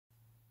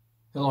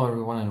Hello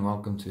everyone and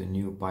welcome to a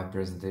new pipe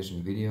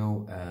presentation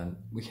video.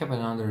 We have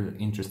another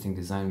interesting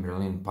design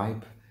Berlin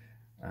pipe.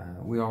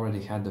 We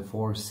already had the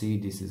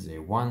 4C, this is a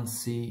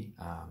 1C,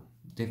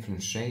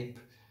 different shape,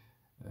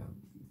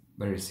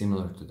 very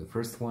similar to the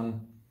first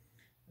one.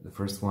 The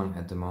first one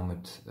at the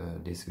moment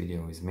this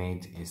video is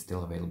made is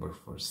still available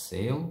for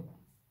sale.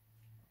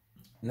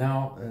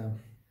 Now,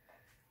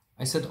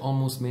 I said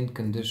almost mint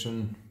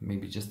condition,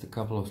 maybe just a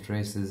couple of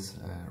traces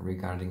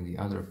regarding the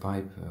other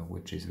pipe,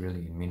 which is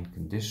really in mint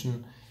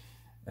condition.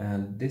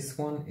 And this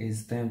one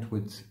is stamped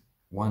with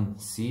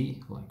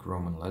 1C, like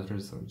Roman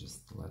letters or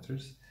just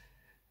letters.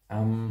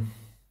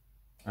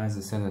 As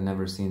I said, I've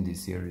never seen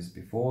this series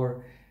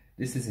before.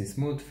 This is a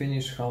smooth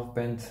finish,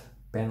 half-bent,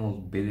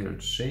 paneled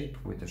billiard shape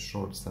with a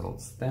short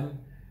settled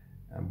stem.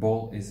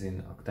 Ball is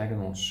in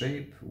octagonal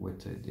shape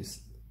with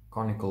this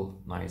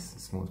conical, nice,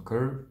 smooth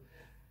curve.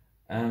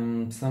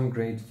 Some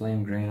great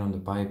flame grain on the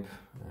pipe,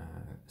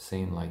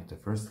 same like the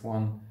first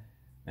one,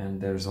 and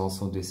there's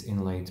also this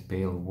inlaid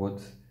pale wood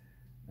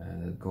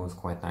that goes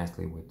quite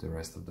nicely with the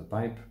rest of the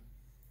pipe.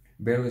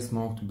 Barely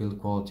smoked,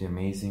 build quality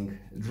amazing.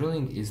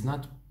 Drilling is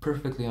not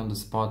perfectly on the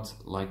spot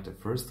like the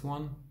first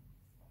one,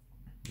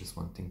 just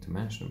one thing to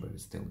mention, but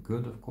it's still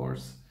good, of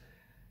course.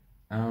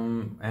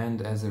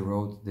 And as I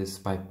wrote, this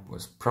pipe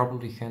was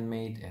probably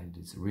handmade, and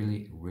it's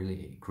really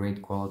a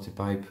great quality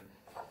pipe.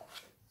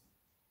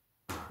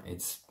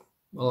 It's,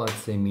 well, I'd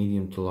say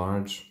medium to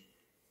large,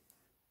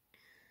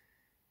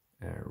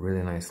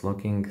 really nice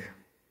looking.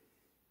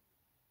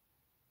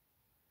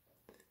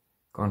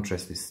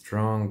 Contrast is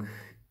strong,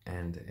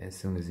 and as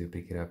soon as you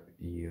pick it up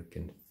you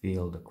can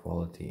feel the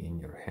quality in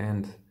your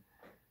hand.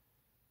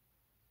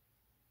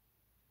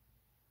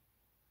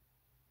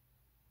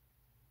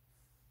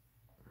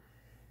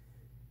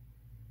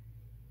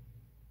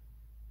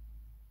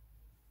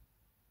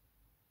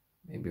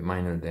 Maybe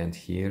minor dent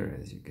here,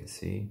 as you can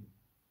see.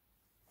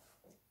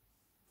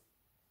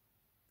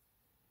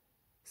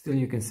 Still,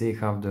 you can see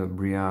how the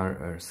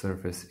briar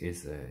surface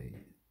is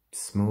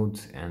smooth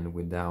and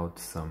without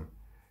some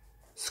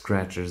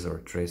scratches or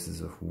traces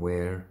of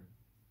wear.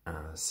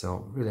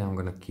 So really I'm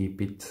gonna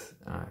keep it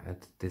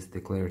at this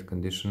declared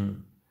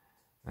condition.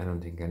 I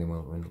don't think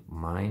anyone will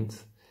mind.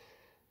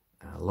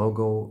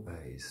 Logo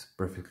is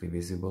perfectly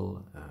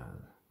visible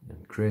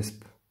and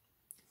crisp.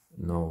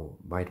 No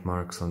bite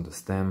marks on the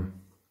stem.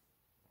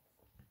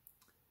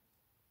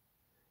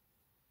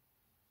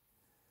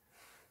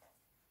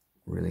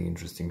 Really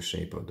interesting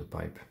shape of the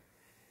pipe.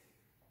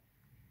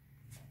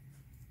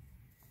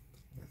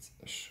 Let's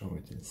show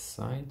it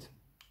inside.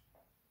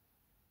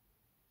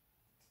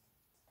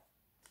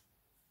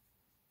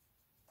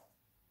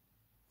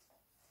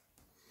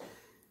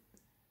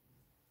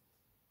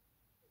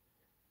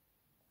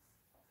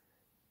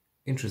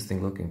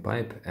 Interesting looking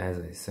pipe. As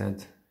I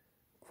said,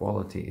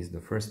 quality is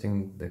the first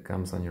thing that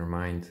comes on your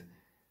mind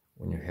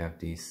when you have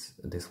this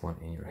one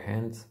in your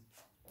hand.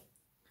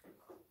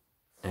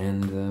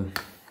 And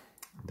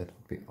that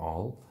would be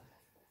all.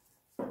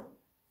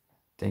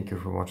 Thank you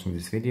for watching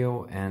this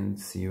video and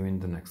see you in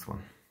the next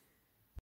one.